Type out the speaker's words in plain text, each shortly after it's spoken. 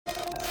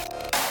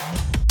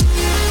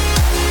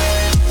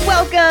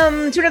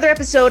Welcome to another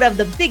episode of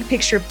the Big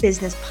Picture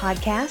Business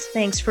Podcast.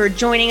 Thanks for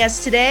joining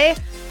us today.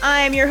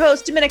 I'm your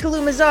host, Dominica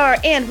Lumazar,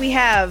 and we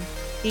have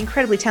the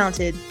incredibly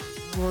talented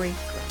Rory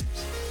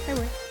Groves. Hi,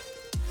 Rory.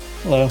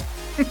 Hello.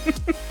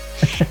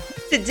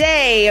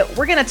 Today,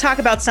 we're going to talk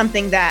about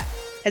something that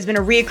has been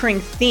a reoccurring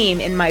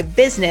theme in my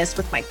business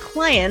with my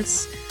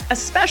clients,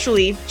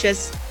 especially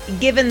just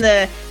given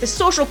the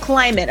social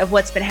climate of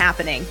what's been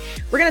happening.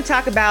 We're going to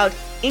talk about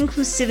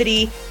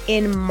inclusivity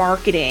in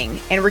marketing,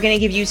 and we're going to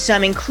give you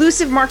some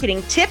inclusive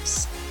marketing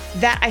tips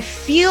that I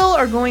feel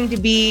are going to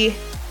be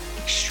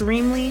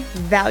extremely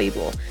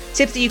valuable.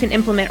 Tips that you can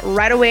implement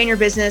right away in your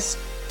business.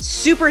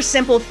 Super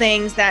simple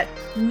things that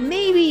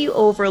maybe you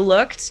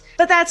overlooked,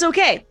 but that's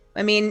okay.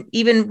 I mean,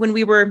 even when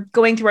we were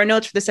going through our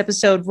notes for this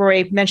episode,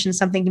 Rory mentioned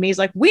something to me. He's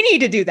like, we need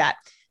to do that.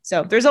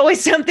 So there's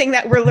always something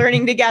that we're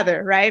learning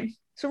together, right?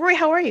 So Rory,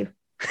 how are you?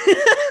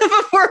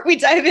 Before we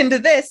dive into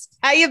this,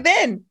 how you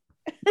been?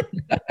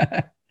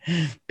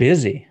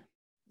 Busy.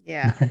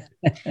 Yeah.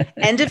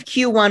 End of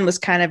Q1 was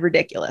kind of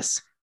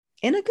ridiculous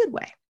in a good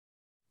way,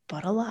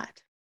 but a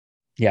lot.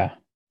 Yeah.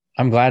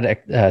 I'm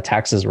glad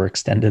taxes were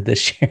extended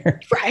this year.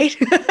 Right.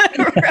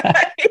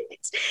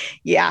 Right.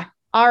 Yeah.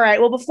 All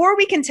right. Well, before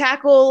we can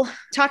tackle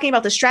talking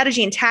about the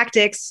strategy and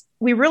tactics,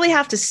 we really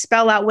have to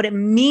spell out what it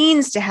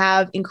means to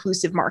have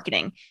inclusive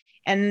marketing.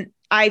 And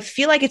I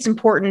feel like it's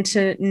important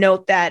to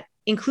note that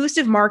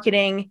inclusive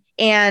marketing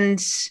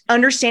and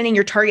understanding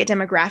your target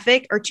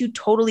demographic are two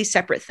totally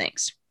separate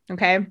things.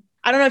 Okay.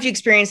 I don't know if you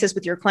experienced this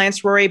with your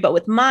clients, Rory, but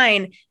with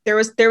mine, there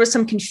was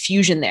some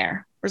confusion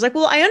there. It was like,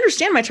 well, I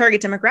understand my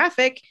target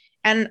demographic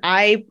and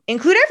I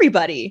include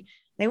everybody.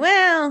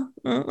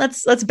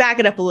 Let's back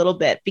it up a little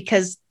bit,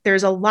 because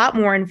there's a lot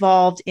more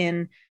involved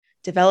in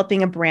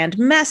developing a brand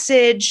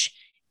message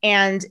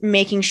and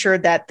making sure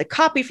that the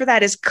copy for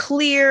that is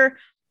clear.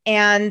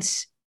 And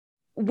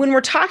when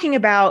we're talking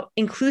about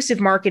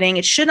inclusive marketing,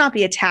 it should not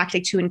be a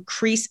tactic to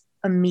increase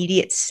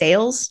immediate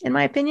sales, in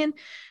my opinion,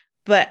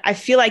 but I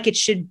feel like it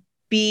should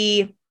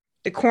be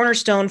the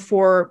cornerstone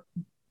for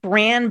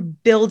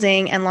brand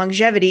building and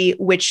longevity,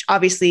 which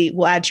obviously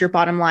will add to your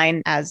bottom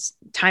line as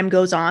time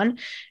goes on,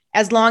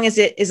 as long as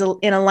it is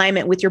in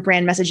alignment with your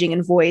brand messaging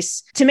and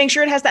voice, to make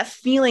sure it has that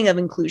feeling of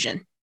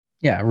inclusion.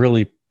 Yeah,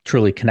 really,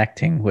 truly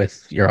connecting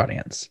with your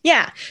audience.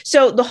 Yeah.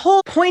 So the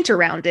whole point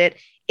around it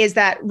is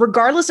that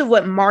regardless of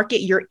what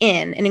market you're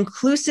in, an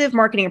inclusive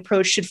marketing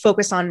approach should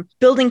focus on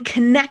building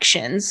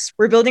connections.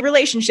 We're building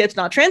relationships,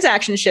 not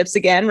transactionships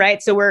again,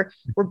 right? So we're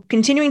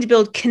continuing to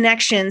build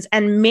connections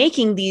and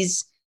making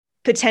these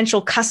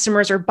potential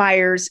customers or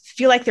buyers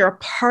feel like they're a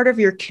part of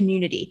your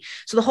community.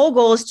 So the whole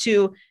goal is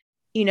to,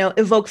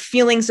 evoke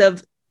feelings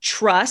of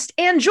trust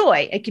and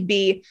joy. It could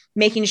be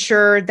making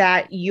sure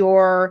that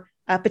your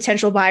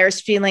potential buyers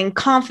feeling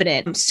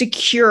confident,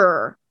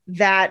 secure,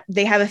 that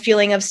they have a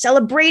feeling of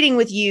celebrating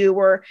with you,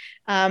 or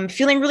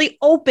feeling really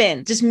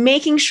open, just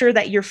making sure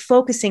that you're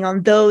focusing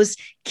on those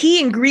key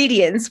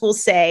ingredients, we'll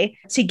say,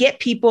 to get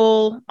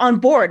people on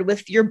board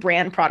with your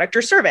brand, product,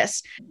 or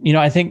service.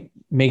 I think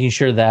making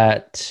sure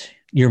that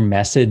your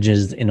message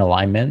is in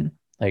alignment,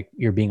 like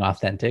you're being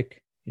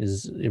authentic,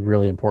 is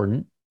really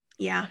important.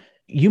 Yeah.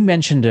 You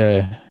mentioned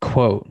a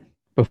quote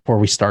before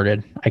we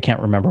started. I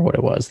can't remember what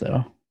it was,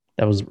 though.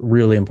 That was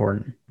really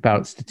important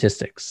about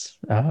statistics.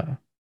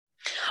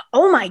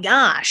 Oh my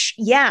gosh.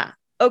 Yeah.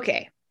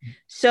 Okay.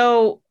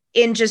 So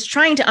in just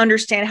trying to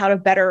understand how to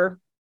better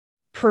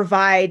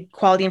provide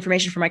quality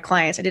information for my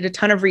clients, I did a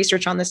ton of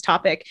research on this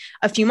topic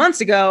a few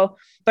months ago,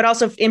 but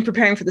also in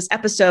preparing for this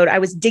episode, I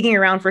was digging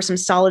around for some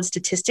solid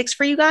statistics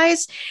for you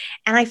guys.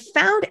 And I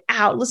found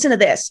out, listen to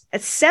this,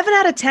 7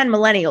 out of 10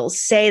 millennials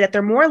say that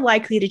they're more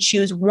likely to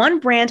choose one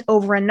brand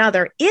over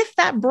another if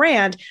that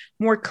brand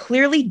more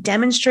clearly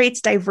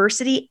demonstrates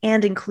diversity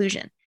and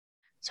inclusion.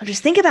 So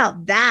just think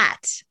about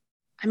that.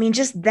 I mean,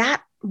 just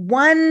that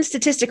one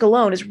statistic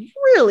alone is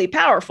really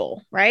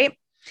powerful, right?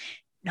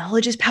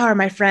 Knowledge is power,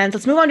 my friends.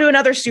 Let's move on to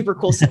another super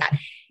cool stat.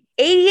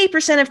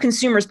 88% of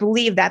consumers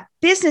believe that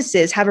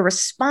businesses have a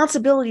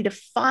responsibility to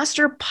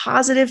foster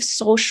positive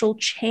social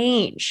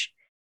change.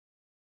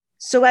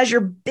 So as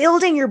you're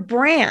building your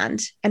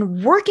brand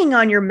and working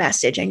on your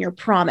message and your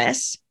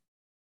promise,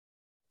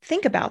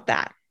 think about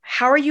that.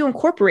 How are you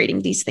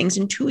incorporating these things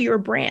into your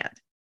brand?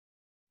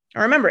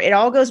 Now remember, it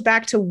all goes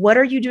back to what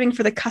are you doing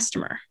for the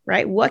customer,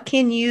 right? What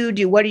can you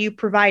do? What are you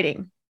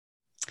providing?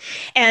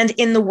 And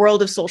in the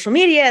world of social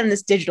media and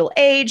this digital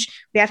age,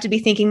 we have to be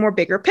thinking more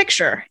bigger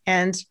picture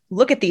and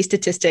look at these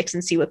statistics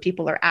and see what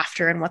people are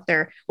after and what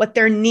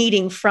they're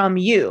needing from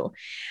you.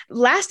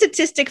 Last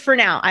statistic for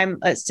now, I'm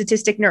a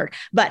statistic nerd,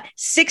 but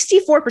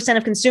 64%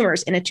 of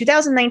consumers in a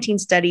 2019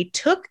 study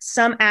took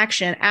some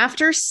action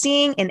after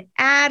seeing an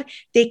ad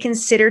they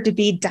considered to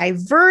be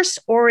diverse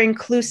or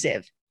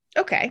inclusive.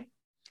 Okay.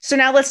 So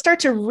now let's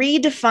start to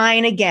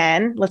redefine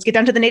again. Let's get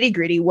down to the nitty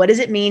gritty. What does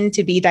it mean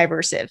to be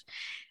diversive?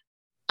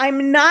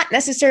 I'm not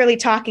necessarily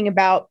talking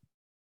about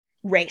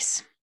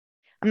race.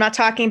 I'm not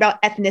talking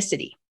about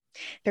ethnicity.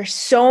 There's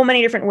so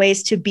many different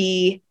ways to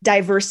be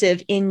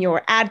diversive in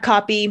your ad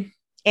copy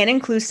and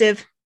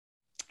inclusive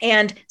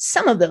And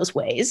some of those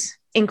ways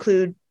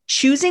include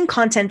choosing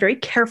content very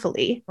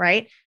carefully,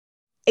 right?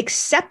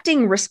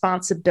 Accepting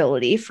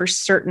responsibility for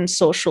certain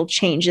social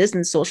changes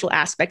and social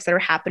aspects that are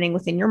happening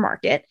within your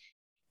market.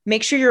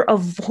 Make sure you're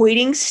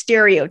avoiding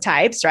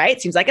stereotypes,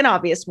 right? Seems like an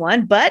obvious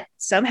one, but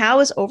somehow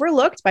is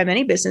overlooked by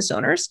many business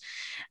owners.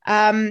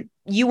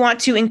 You want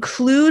to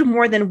include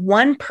more than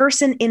one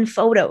person in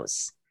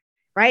photos,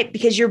 right?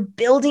 Because you're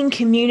building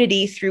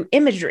community through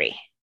imagery.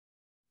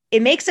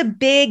 It makes a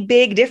big,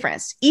 big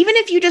difference. Even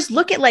if you just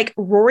look at like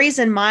Rory's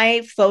and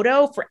my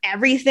photo for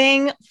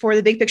everything for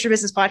the Big Picture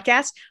Business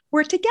podcast,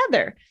 we're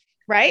together,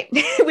 right?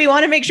 We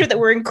want to make sure that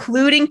we're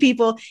including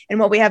people in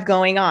what we have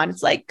going on.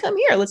 It's like, come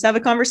here, let's have a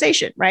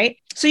conversation, right?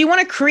 So you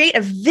want to create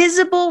a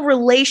visible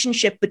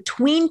relationship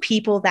between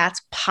people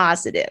that's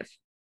positive,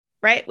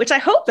 right? Which I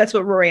hope that's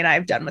what Rory and I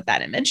have done with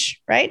that image,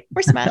 right?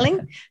 We're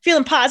smiling,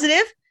 feeling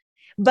positive.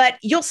 But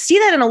you'll see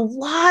that in a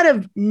lot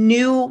of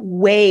new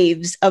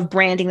waves of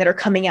branding that are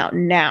coming out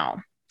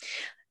now.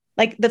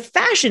 Like the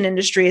fashion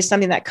industry is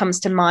something that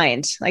comes to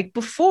mind. Like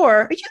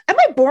before, am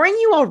I boring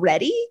you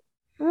already,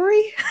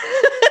 Rory?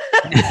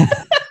 For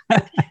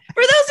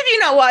those of you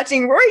not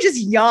watching, Rory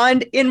just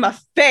yawned in my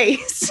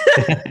face.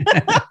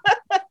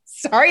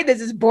 Sorry,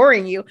 this is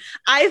boring you.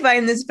 I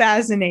find this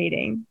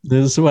fascinating.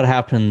 This is what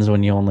happens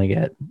when you only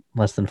get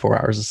less than 4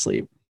 hours of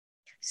sleep.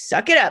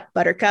 Suck it up,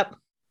 Buttercup.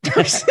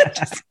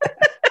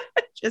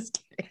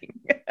 Just kidding.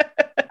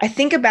 I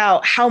think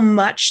about how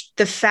much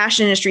the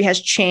fashion industry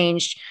has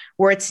changed,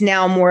 where it's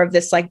now more of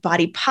this like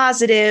body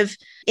positive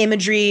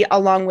imagery,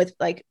 along with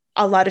like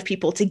a lot of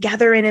people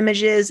together in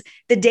images.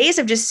 The days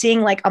of just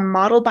seeing like a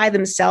model by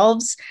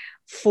themselves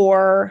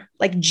for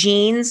like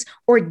jeans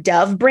or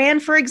Dove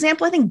brand, for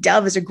example. I think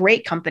Dove is a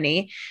great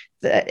company.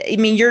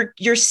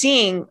 You're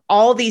seeing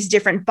all these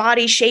different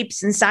body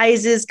shapes and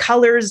sizes,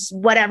 colors,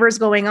 whatever's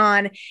going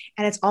on,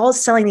 and it's all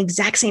selling the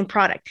exact same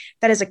product.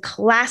 That is a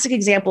classic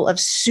example of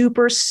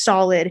super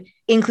solid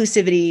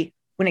inclusivity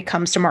when it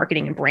comes to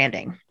marketing and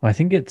branding. Well, I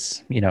think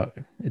it's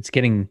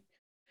getting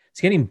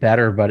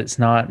better, but it's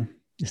not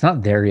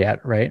there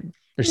yet, right?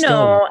 There's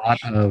still a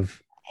lot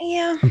of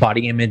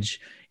body image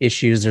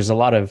issues. There's a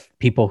lot of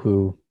people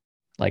who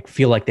like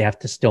feel like they have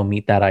to still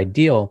meet that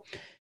ideal.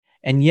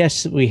 And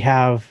yes, we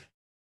have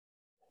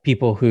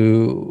people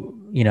who,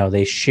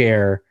 they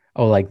share,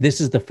 like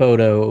this is the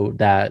photo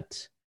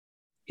that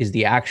is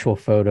the actual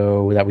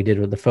photo that we did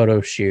with the photo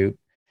shoot.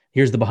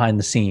 Here's the behind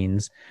the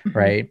scenes,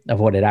 right?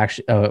 Of what it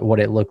actually, what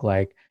it looked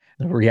like,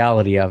 the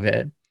reality of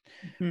it,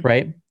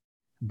 right?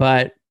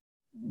 But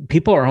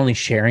people are only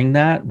sharing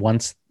that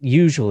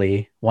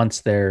usually once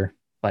they're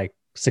like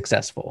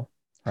successful,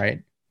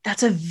 right?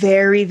 That's a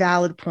very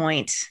valid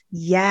point.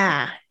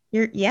 Yeah,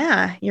 you're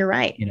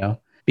right.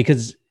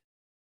 Because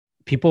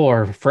people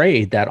are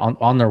afraid that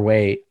on their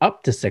way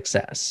up to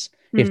success,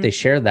 if they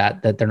share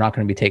that they're not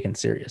going to be taken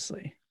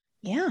seriously.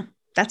 Yeah,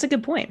 that's a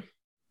good point.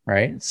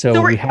 Right.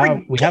 So we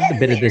have the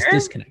bit of this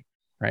disconnect,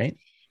 right?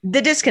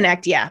 The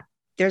disconnect. Yeah.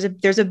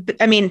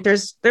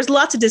 There's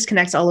lots of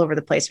disconnects all over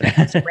the place when it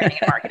comes to branding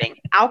and marketing.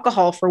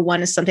 Alcohol, for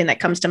one, is something that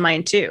comes to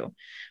mind too,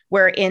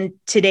 where in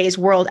today's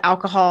world,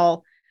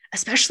 alcohol,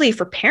 especially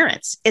for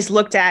parents, is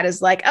looked at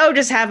as like, oh,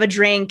 just have a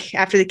drink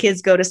after the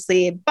kids go to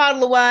sleep,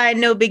 bottle of wine,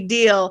 no big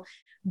deal.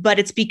 But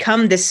it's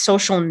become this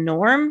social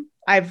norm.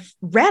 I've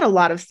read a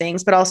lot of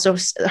things, but also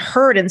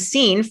heard and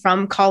seen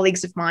from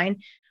colleagues of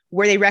mine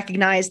where they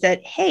recognize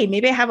that, hey,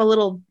 maybe I have a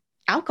little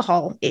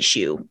alcohol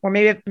issue, or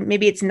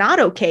maybe it's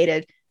not okay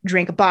to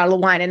drink a bottle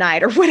of wine a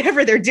night or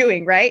whatever they're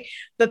doing, right?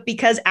 But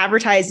because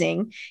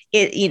advertising,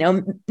 it,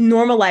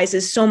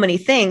 normalizes so many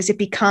things, it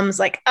becomes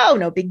like, oh,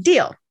 no big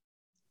deal.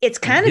 It's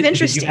kind of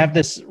interesting. Did you have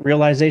this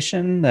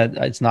realization that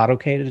it's not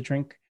okay to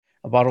drink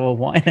a bottle of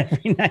wine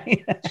every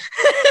night?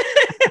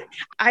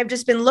 I've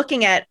just been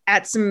looking at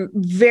some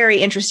very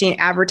interesting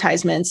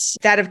advertisements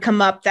that have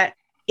come up that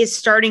is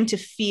starting to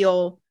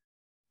feel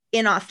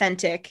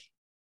inauthentic,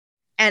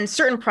 and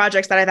certain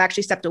projects that I've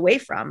actually stepped away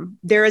from.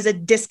 There is a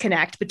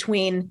disconnect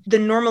between the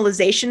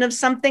normalization of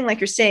something, like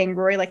you're saying,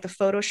 Rory, like the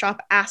Photoshop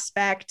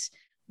aspect,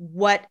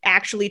 what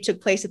actually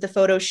took place at the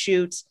photo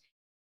shoot.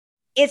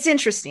 It's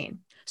interesting.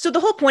 So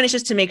the whole point is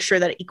just to make sure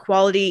that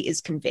equality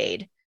is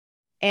conveyed.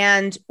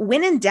 And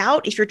when in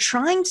doubt, if you're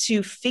trying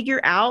to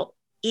figure out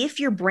if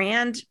your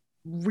brand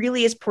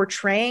really is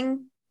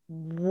portraying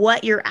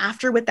what you're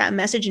after with that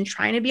message and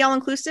trying to be all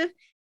inclusive,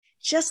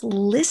 just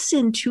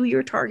listen to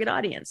your target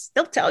audience.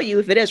 They'll tell you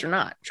if it is or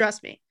not.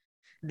 Trust me,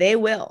 they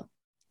will.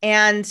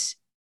 And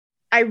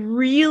I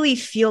really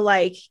feel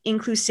like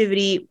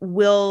inclusivity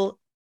will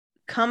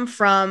come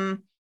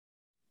from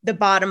the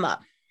bottom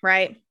up,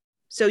 right?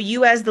 So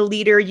you as the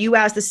leader, you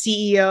as the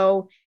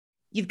CEO,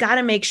 you've got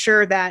to make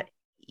sure that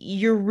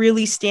you're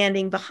really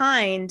standing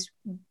behind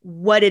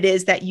what it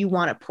is that you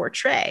want to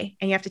portray.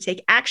 And you have to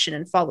take action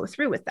and follow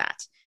through with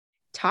that.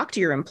 Talk to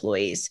your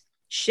employees,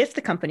 shift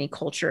the company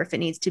culture if it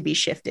needs to be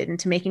shifted,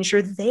 into making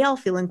sure they all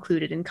feel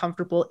included and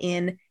comfortable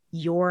in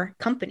your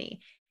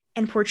company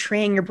and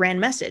portraying your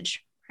brand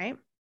message, right?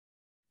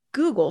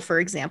 Google, for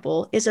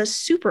example, is a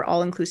super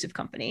all-inclusive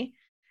company.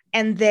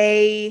 And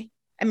they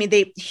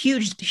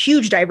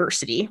huge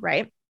diversity,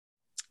 right?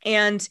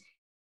 And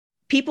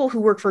people who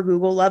work for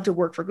Google love to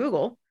work for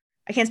Google.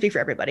 I can't speak for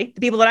everybody.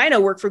 The people that I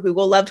know work for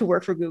Google love to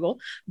work for Google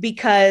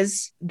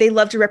because they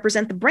love to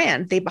represent the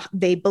brand.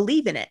 They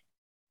believe in it.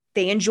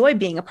 They enjoy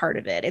being a part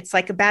of it. It's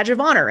like a badge of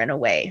honor in a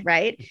way,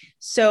 right?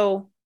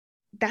 So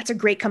that's a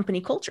great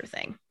company culture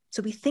thing.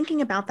 So be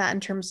thinking about that in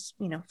terms,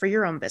 for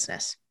your own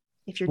business.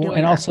 If you're doing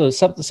and that. Also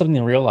something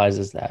to realize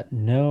is that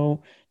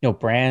no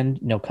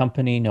brand, no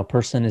company, no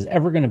person is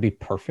ever going to be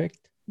perfect.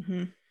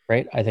 Mm-hmm.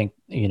 Right. I think,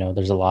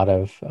 there's a lot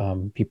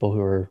of people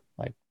who are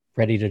like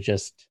ready to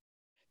just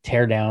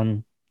tear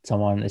down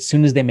someone as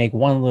soon as they make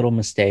one little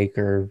mistake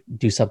or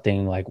do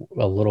something like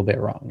a little bit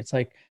wrong. It's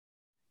like,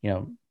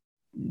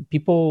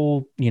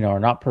 people, are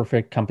not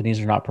perfect. Companies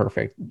are not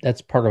perfect.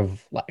 That's part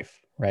of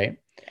life. Right.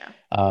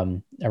 Yeah.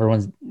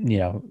 Everyone's,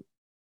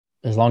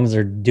 as long as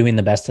they're doing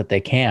the best that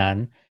they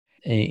can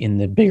in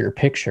the bigger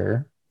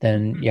picture,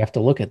 then you have to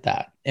look at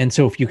that. And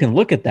so if you can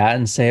look at that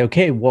and say,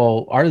 okay,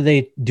 well, are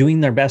they doing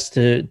their best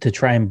to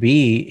try and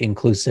be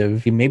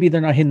inclusive? Maybe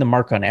they're not hitting the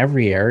mark on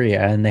every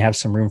area and they have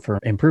some room for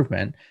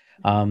improvement.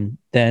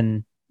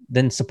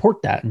 Then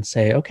support that and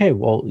say, okay,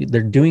 well,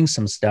 they're doing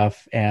some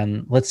stuff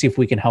and let's see if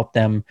we can help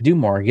them do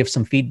more, give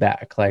some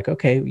feedback. Like,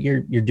 okay,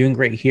 you're doing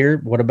great here.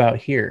 What about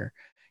here?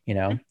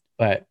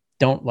 But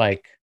don't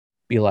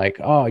be like,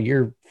 oh,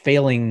 you're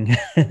failing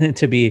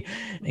to be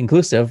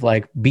inclusive.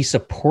 Like, be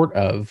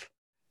supportive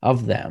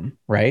of them,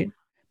 right?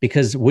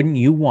 Because wouldn't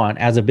you want,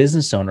 as a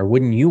business owner,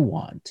 wouldn't you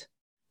want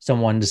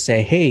someone to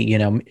say, hey,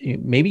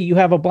 maybe you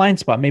have a blind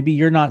spot. Maybe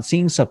you're not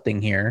seeing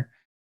something here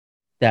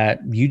that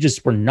you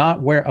just were not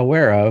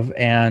aware of.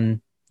 And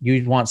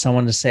you'd want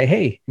someone to say,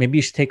 hey, maybe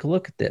you should take a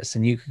look at this.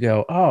 And you could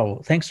go,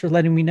 oh, thanks for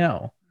letting me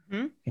know.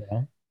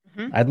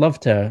 Mm-hmm. I'd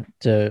love to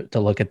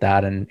look at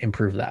that and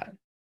improve that.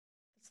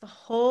 That's the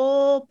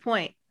whole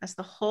point. That's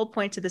the whole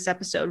point to this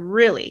episode,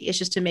 really, is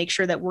just to make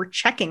sure that we're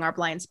checking our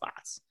blind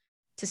spots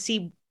to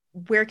see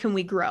where can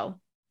we grow?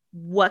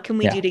 What can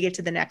we do to get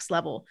to the next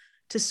level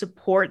to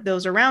support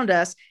those around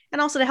us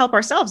and also to help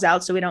ourselves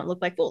out so we don't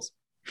look like fools.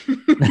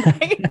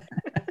 Right?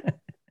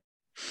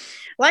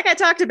 Like I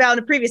talked about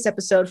in a previous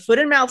episode, foot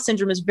and mouth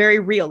syndrome is very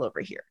real over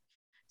here.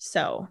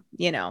 So,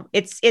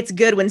 it's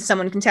good when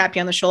someone can tap you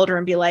on the shoulder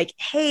and be like,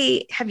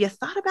 hey, have you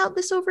thought about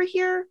this over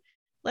here?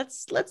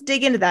 Let's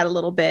dig into that a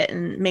little bit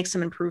and make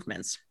some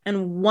improvements.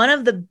 And one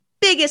of the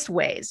biggest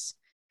ways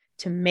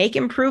to make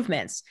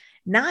improvements,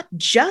 not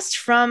just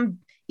from,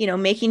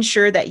 making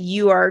sure that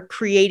you are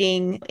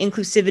creating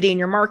inclusivity in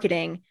your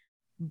marketing,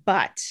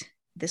 but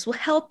this will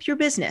help your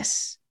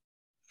business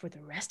for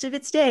the rest of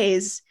its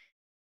days.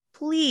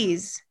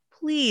 Please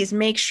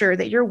make sure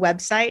that your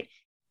website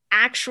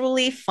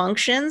actually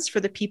functions for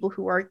the people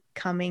who are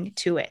coming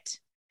to it.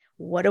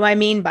 What do I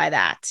mean by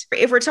that?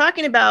 If we're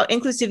talking about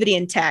inclusivity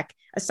in tech,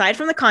 aside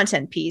from the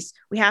content piece,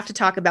 we have to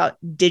talk about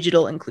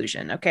digital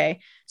inclusion.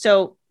 Okay.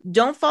 So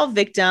don't fall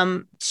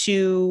victim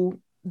to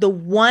the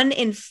 1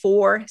 in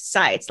 4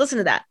 sites. Listen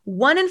to that.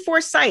 1 in 4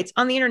 sites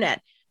on the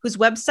internet whose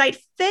website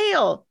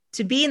fail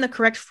to be in the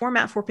correct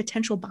format for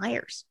potential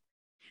buyers.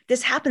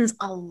 This happens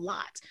a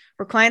lot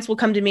where clients will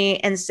come to me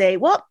and say,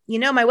 well,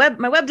 my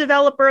web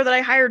developer that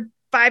I hired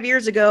 5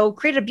 years ago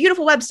created a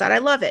beautiful website. I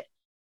love it.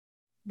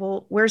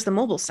 Well, where's the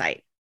mobile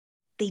site?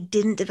 They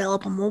didn't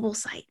develop a mobile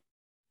site.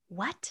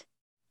 What?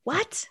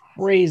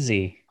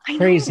 Crazy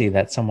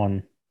that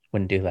someone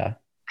wouldn't do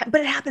that. But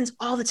it happens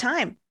all the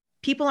time.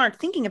 People aren't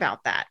thinking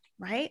about that,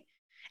 right?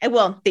 And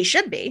well, they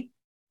should be.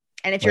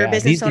 And if you're a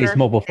business owner, these days,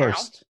 mobile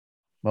first,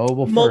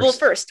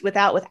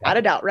 without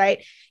a doubt,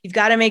 right? You've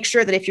got to make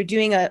sure that if you're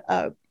doing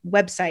a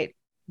website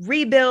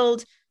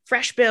rebuild,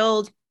 fresh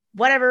build,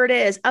 whatever it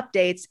is,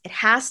 updates, it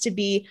has to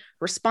be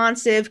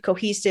responsive,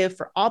 cohesive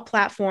for all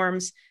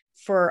platforms,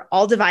 for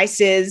all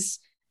devices.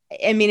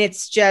 I mean,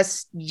 it's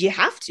just, you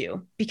have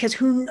to, because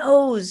who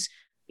knows,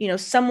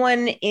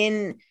 someone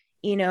in,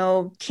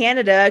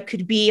 Canada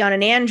could be on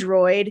an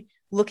Android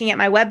looking at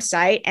my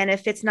website. And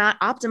if it's not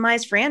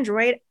optimized for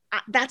Android,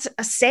 that's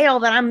a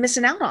sale that I'm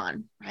missing out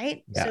on.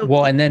 Right. Yeah. So,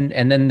 well, and then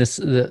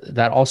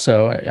that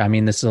also, I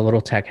mean, this is a little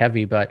tech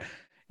heavy, but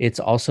it's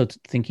also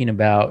thinking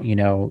about,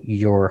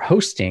 your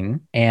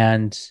hosting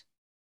and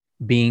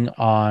being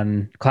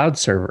on cloud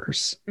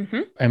servers.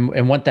 Mm-hmm.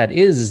 And what that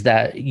is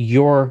that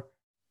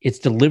it's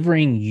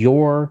delivering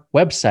your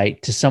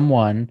website to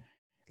someone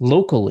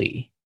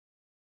locally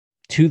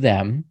to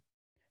them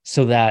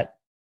so that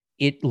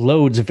it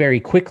loads very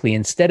quickly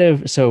instead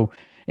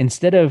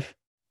of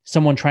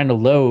someone trying to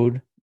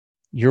load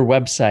your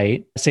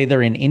website, say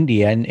they're in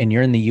India and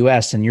you're in the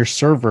US and your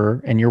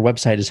server and your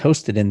website is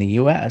hosted in the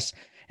US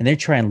and they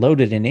try and load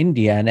it in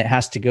India and it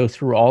has to go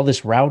through all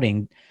this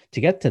routing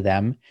to get to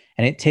them.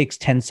 And it takes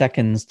 10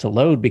 seconds to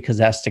load because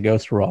it has to go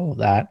through all of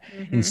that.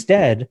 Mm-hmm.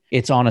 Instead,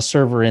 it's on a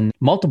server in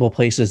multiple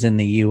places in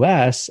the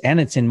US and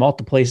it's in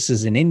multiple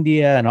places in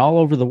India and all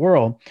over the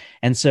world.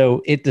 And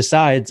so it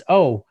decides,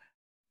 we're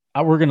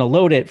going to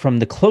load it from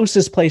the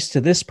closest place to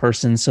this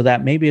person so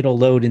that maybe it'll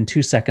load in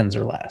 2 seconds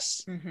or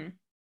less. Mm-hmm.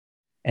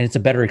 and it's a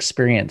better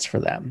experience for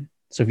them.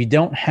 So if you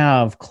don't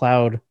have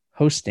cloud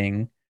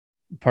hosting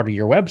part of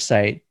your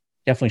website,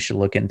 definitely should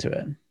look into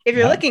it. If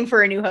you're looking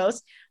for a new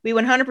host, we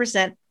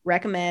 100%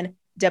 recommend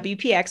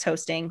WPX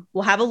Hosting.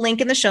 We'll have a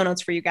link in the show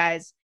notes for you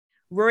guys.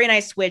 Rory and I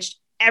switched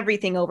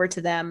everything over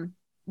to them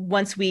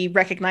once we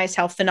recognized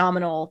how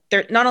phenomenal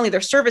not only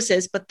their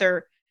services, but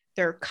their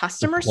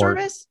customer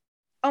service.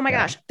 Oh my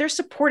gosh, their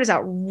support is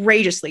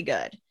outrageously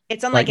good.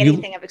 It's unlike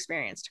anything I've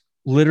experienced.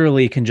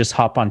 Literally can just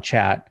hop on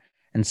chat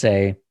and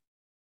say,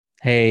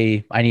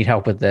 hey, I need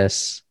help with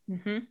this.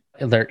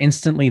 Mm-hmm. They're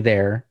instantly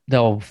there.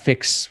 They'll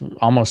fix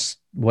almost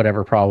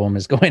whatever problem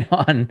is going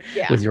on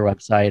with your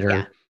website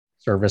or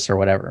service or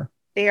whatever.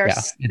 They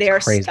are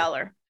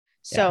stellar.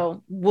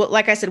 So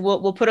like I said,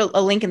 we'll put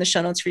a link in the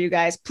show notes for you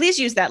guys. Please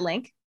use that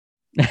link.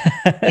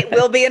 It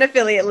will be an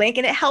affiliate link,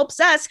 and it helps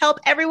us help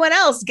everyone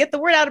else get the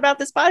word out about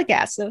this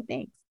podcast. So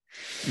thanks.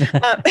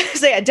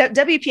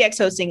 WPX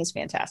Hosting is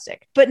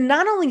fantastic. But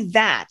not only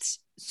that,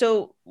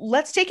 so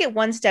let's take it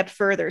one step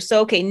further.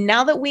 So,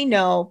 now that we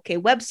know,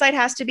 website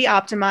has to be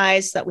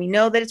optimized so that we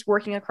know that it's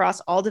working across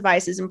all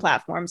devices and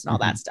platforms and all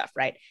that stuff,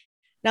 right?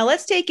 Now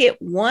let's take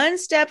it one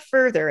step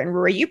further. And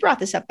Rory, you brought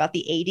this up about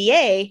the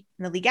ADA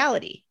and the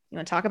legality. You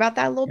want to talk about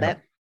that a little bit?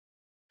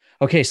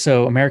 Okay,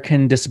 so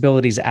American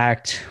Disabilities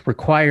Act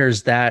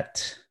requires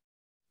that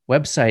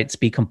websites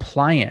be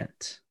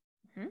compliant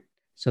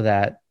so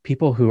that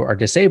people who are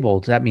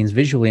disabled, that means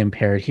visually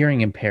impaired, hearing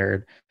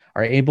impaired,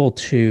 are able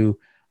to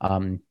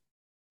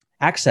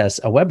access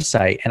a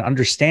website and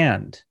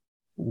understand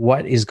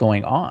what is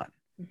going on.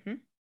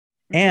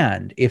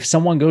 And if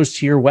someone goes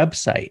to your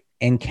website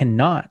and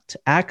cannot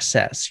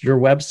access your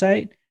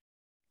website,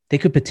 they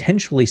could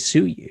potentially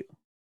sue you,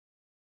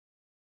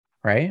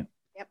 right?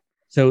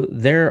 So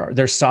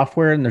there's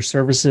software and there's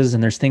services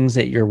and there's things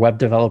that your web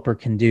developer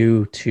can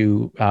do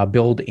to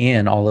build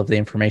in all of the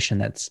information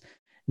that's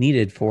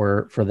needed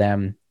for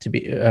them to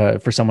be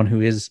for someone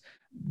who is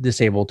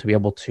disabled to be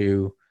able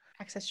to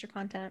access your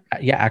content.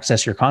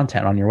 Access your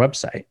content on your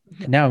website.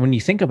 Now, when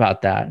you think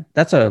about that,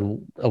 that's a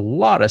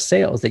lot of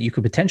sales that you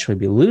could potentially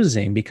be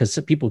losing because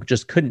people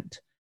just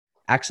couldn't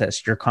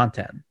access your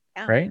content,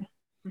 right?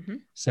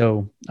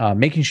 So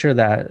making sure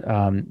that,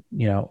 and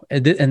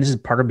this is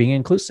part of being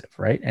inclusive,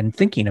 right? And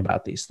thinking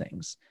about these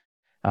things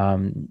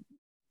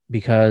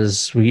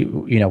because we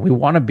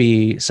want to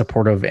be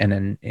supportive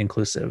and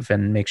inclusive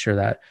and make sure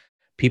that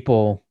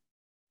people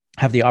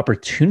have the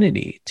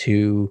opportunity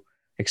to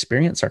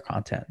experience our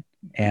content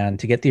and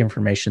to get the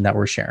information that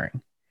we're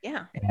sharing.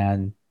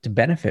 And to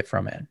benefit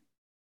from it.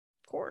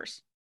 Of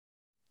course.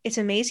 It's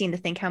amazing to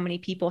think how many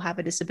people have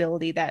a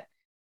disability that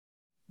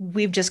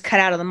we've just cut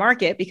out of the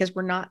market because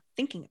we're not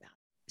thinking about it.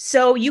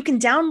 So you can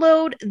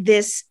download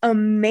this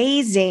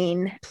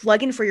amazing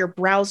plugin for your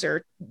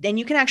browser. Then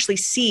you can actually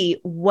see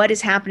what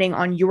is happening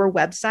on your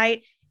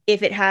website,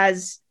 if it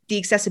has the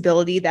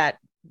accessibility that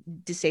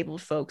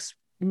disabled folks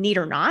need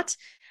or not.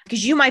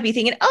 Because you might be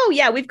thinking, oh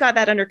yeah, we've got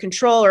that under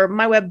control, or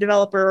my web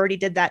developer already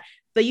did that.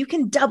 But you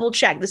can double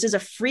check. This is a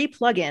free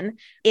plugin.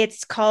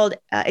 It's called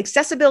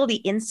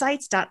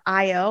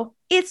accessibilityinsights.io.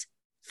 It's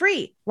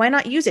free. Why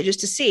not use it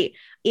just to see?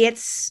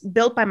 It's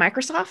built by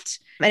Microsoft,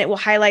 and it will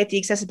highlight the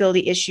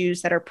accessibility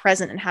issues that are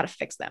present and how to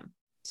fix them.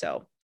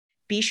 So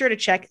be sure to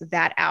check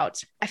that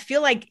out. I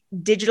feel like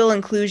digital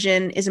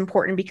inclusion is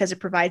important because it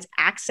provides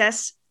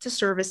access to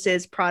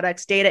services,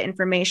 products, data,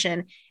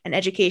 information, and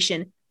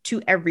education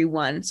to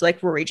everyone. So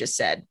like Rory just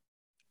said,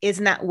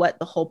 isn't that what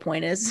the whole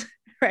point is,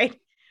 right?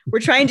 We're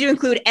trying to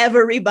include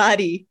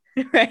everybody,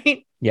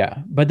 right?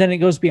 Yeah. But then it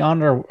goes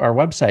beyond our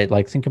website.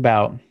 Like think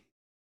about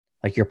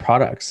like your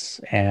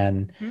products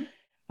and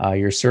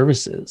your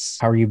services.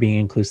 How are you being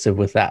inclusive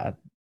with that?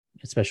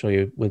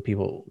 Especially with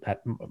people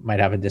that might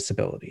have a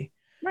disability.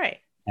 Right.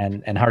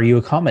 And how are you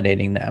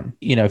accommodating them?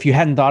 If you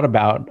hadn't thought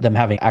about them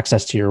having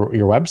access to your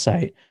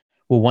website,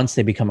 well, once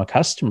they become a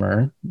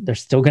customer, they're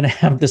still going to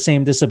have the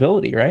same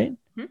disability, right?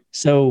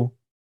 So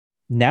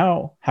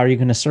now how are you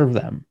going to serve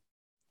them?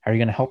 How are you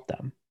going to help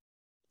them?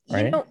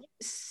 Right.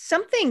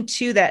 Something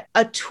too, that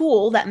a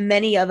tool that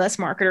many of us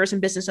marketers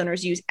and business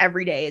owners use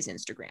every day is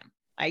Instagram.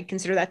 I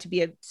consider that to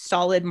be a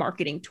solid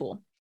marketing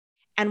tool.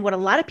 And what a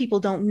lot of people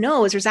don't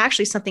know is there's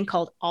actually something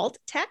called alt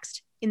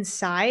text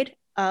inside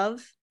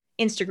of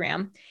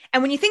Instagram.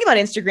 And when you think about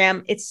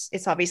Instagram,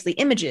 it's obviously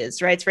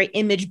images, right? It's very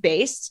image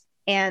based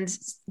and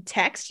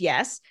text,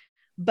 yes.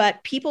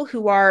 But people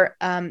who are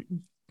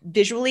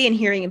visually and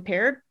hearing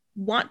impaired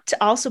want to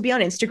also be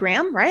on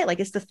Instagram, right? Like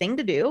it's the thing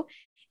to do.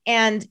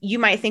 And you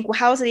might think, well,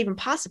 how is it even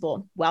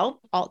possible?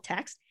 Well, alt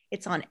text,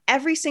 it's on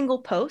every single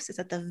post. It's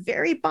at the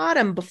very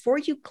bottom before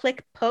you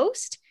click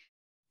post.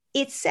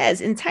 It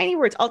says in tiny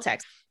words, alt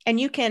text,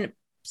 and you can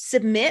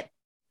submit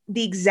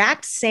the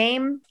exact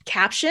same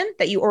caption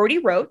that you already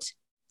wrote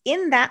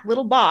in that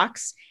little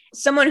box.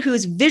 Someone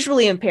who's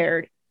visually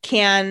impaired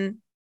can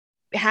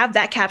have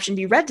that caption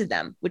be read to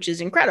them, which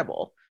is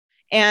incredible.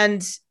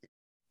 And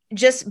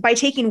just by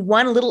taking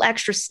one little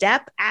extra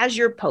step as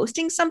you're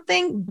posting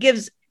something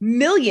gives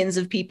millions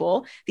of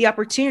people the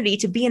opportunity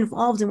to be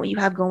involved in what you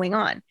have going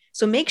on.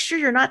 So make sure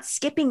you're not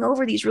skipping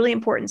over these really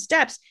important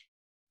steps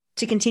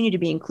to continue to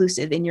be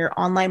inclusive in your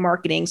online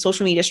marketing,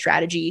 social media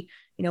strategy,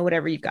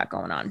 whatever you've got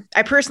going on.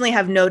 I personally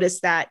have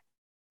noticed that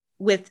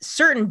with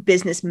certain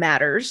business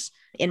matters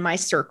in my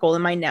circle,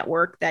 in my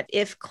network, that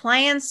if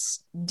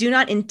clients do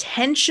not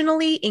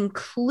intentionally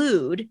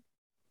include,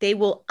 they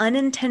will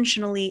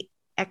unintentionally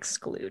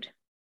exclude.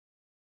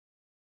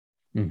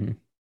 Mm-hmm.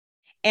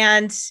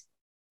 And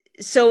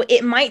so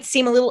it might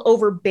seem a little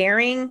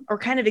overbearing or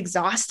kind of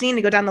exhausting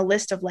to go down the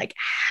list of like,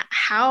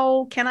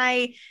 how can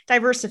I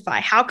diversify?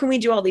 How can we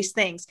do all these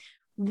things?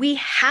 We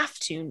have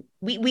to.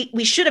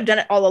 We should have done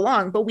it all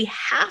along, but we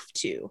have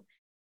to,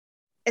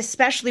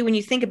 especially when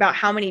you think about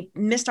how many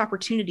missed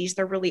opportunities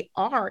there really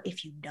are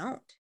if you don't,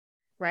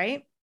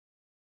 right?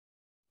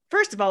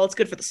 First of all, it's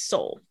good for the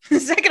soul.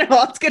 Second of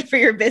all, it's good for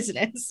your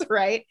business,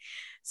 right?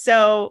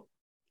 So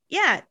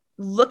yeah,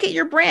 look at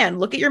your brand,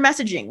 look at your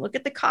messaging, look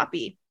at the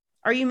copy.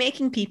 Are you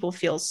making people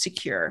feel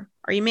secure?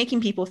 Are you making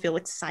people feel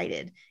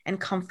excited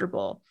and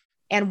comfortable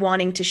and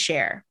wanting to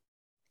share?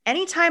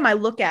 Anytime I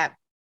look at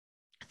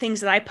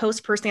things that I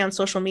post personally on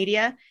social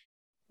media,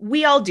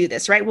 we all do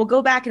this, right? We'll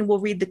go back and we'll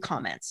read the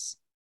comments.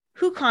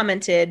 Who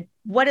commented?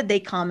 What did they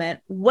comment?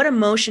 What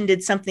emotion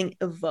did something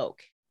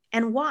evoke?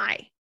 And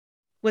why?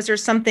 Was there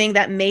something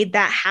that made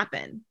that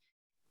happen?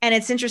 And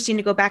it's interesting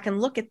to go back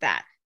and look at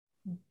that.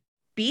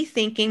 Be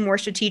thinking more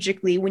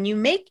strategically when you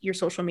make your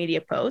social media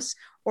posts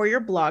or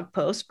your blog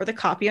posts or the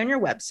copy on your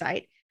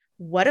website.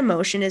 What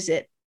emotion is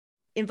it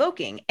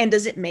invoking? And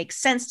does it make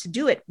sense to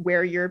do it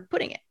where you're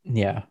putting it?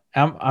 Yeah.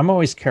 I'm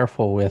always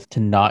careful to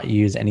not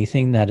use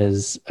anything that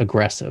is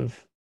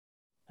aggressive.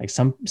 Like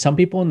some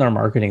people in their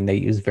marketing, they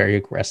use very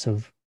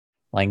aggressive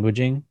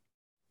languaging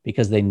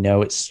because they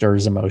know it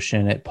stirs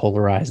emotion, it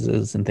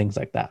polarizes and things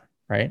like that.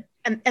 Right.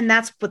 And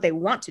that's what they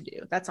want to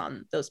do. That's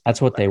on those people.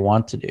 That's what they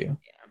want to do. Yeah.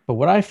 But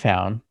what I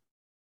found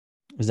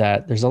is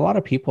that there's a lot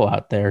of people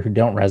out there who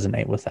don't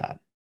resonate with that.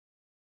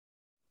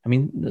 I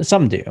mean,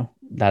 some do.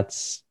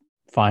 That's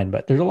fine.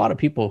 But there's a lot of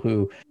people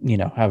who,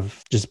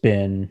 have just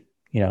been,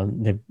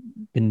 they've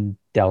been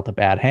dealt a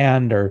bad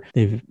hand, or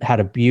they've had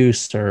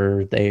abuse,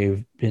 or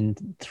they've been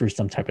through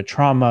some type of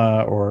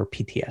trauma or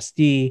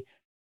PTSD.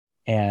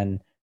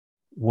 And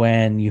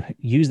when you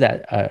use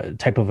that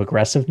type of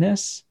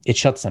aggressiveness, it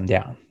shuts them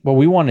down. What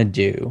we want to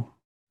do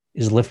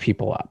is lift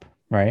people up,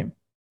 right?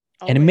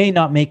 Always. And it may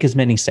not make as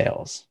many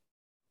sales.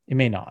 It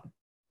may not.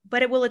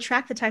 But it will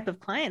attract the type of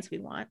clients we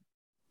want.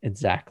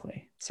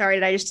 Exactly. Sorry,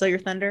 did I just steal your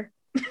thunder?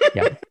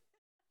 Yeah.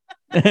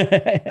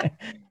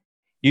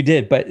 You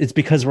did, but it's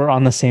because we're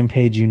on the same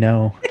page, I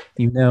am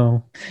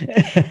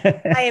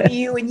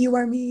you and you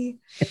are me.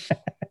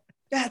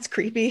 That's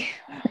creepy.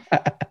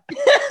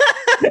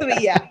 But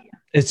yeah.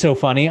 It's so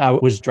funny. I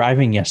was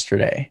driving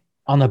yesterday.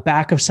 On the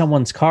back of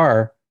someone's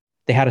car,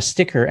 they had a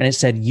sticker and it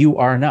said, "You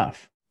are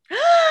enough."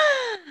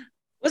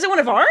 Was it one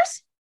of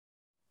ours?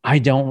 I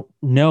don't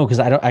know, because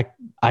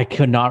I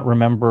could not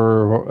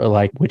remember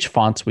like which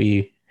fonts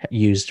we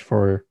used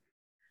for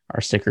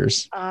our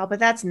stickers. Oh, but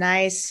that's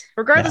nice.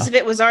 Regardless if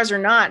it was ours or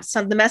not,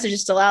 the message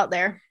is still out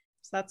there.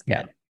 So that's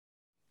good.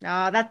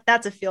 Yeah.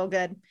 That's a feel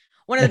good.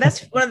 One of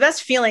the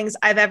best feelings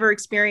I've ever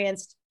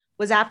experienced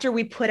was after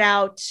we put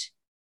out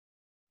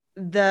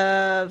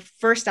the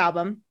first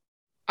album.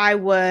 I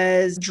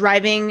was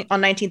driving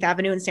on 19th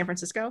Avenue in San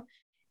Francisco,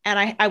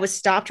 and I was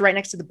stopped right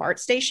next to the BART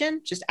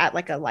station, just at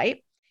like a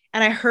light.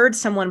 And I heard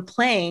someone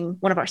playing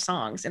one of our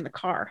songs in the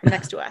car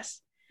next to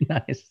us.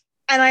 Nice.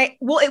 And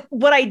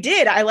what I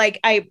did, I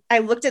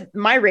looked at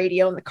my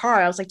radio in the car.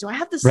 I was like, do I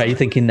have this? Right.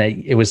 Thinking that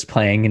it was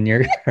playing in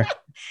your car.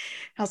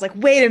 I was like,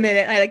 wait a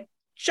minute. And I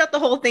shut the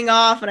whole thing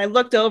off, and I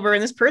looked over,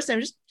 and this person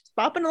was just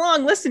bopping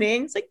along,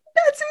 listening. It's like,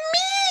 that's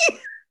me.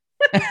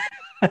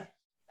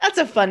 That's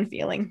a fun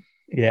feeling.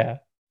 Yeah.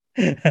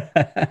 Anyways.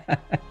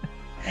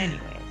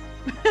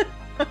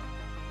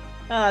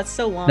 It's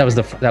so long.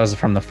 That was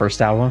from the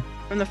first album?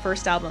 From the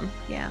first album.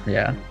 Yeah.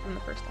 Yeah. From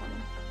the first album.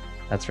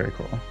 That's very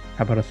cool.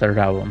 How about a third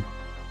album?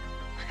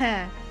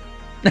 A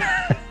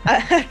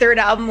third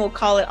album, we'll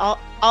call it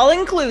all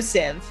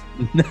inclusive.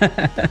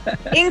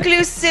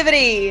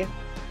 Inclusivity.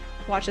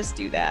 Watch us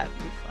do that. It'd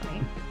be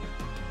funny.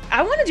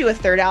 I want to do a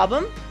third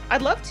album.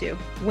 I'd love to,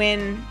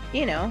 when,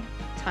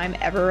 time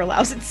ever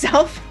allows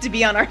itself to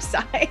be on our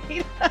side.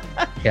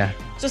 Yeah.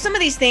 So some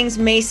of these things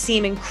may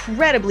seem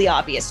incredibly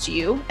obvious to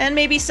you, and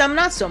maybe some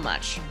not so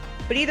much.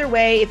 But either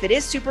way, if it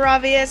is super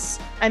obvious,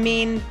 I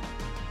mean,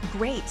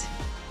 great.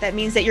 That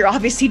means that you're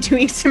obviously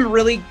doing some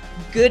really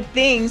good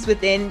things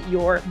within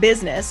your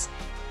business.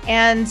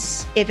 And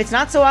if it's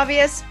not so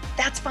obvious,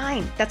 that's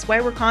fine. That's why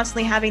we're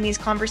constantly having these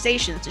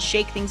conversations, to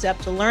shake things up,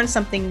 to learn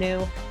something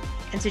new,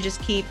 and to just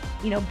keep,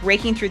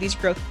 breaking through these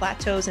growth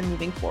plateaus and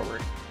moving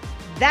forward.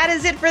 That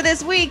is it for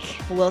this week.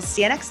 We'll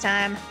see you next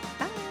time.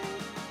 Bye.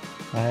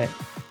 Bye.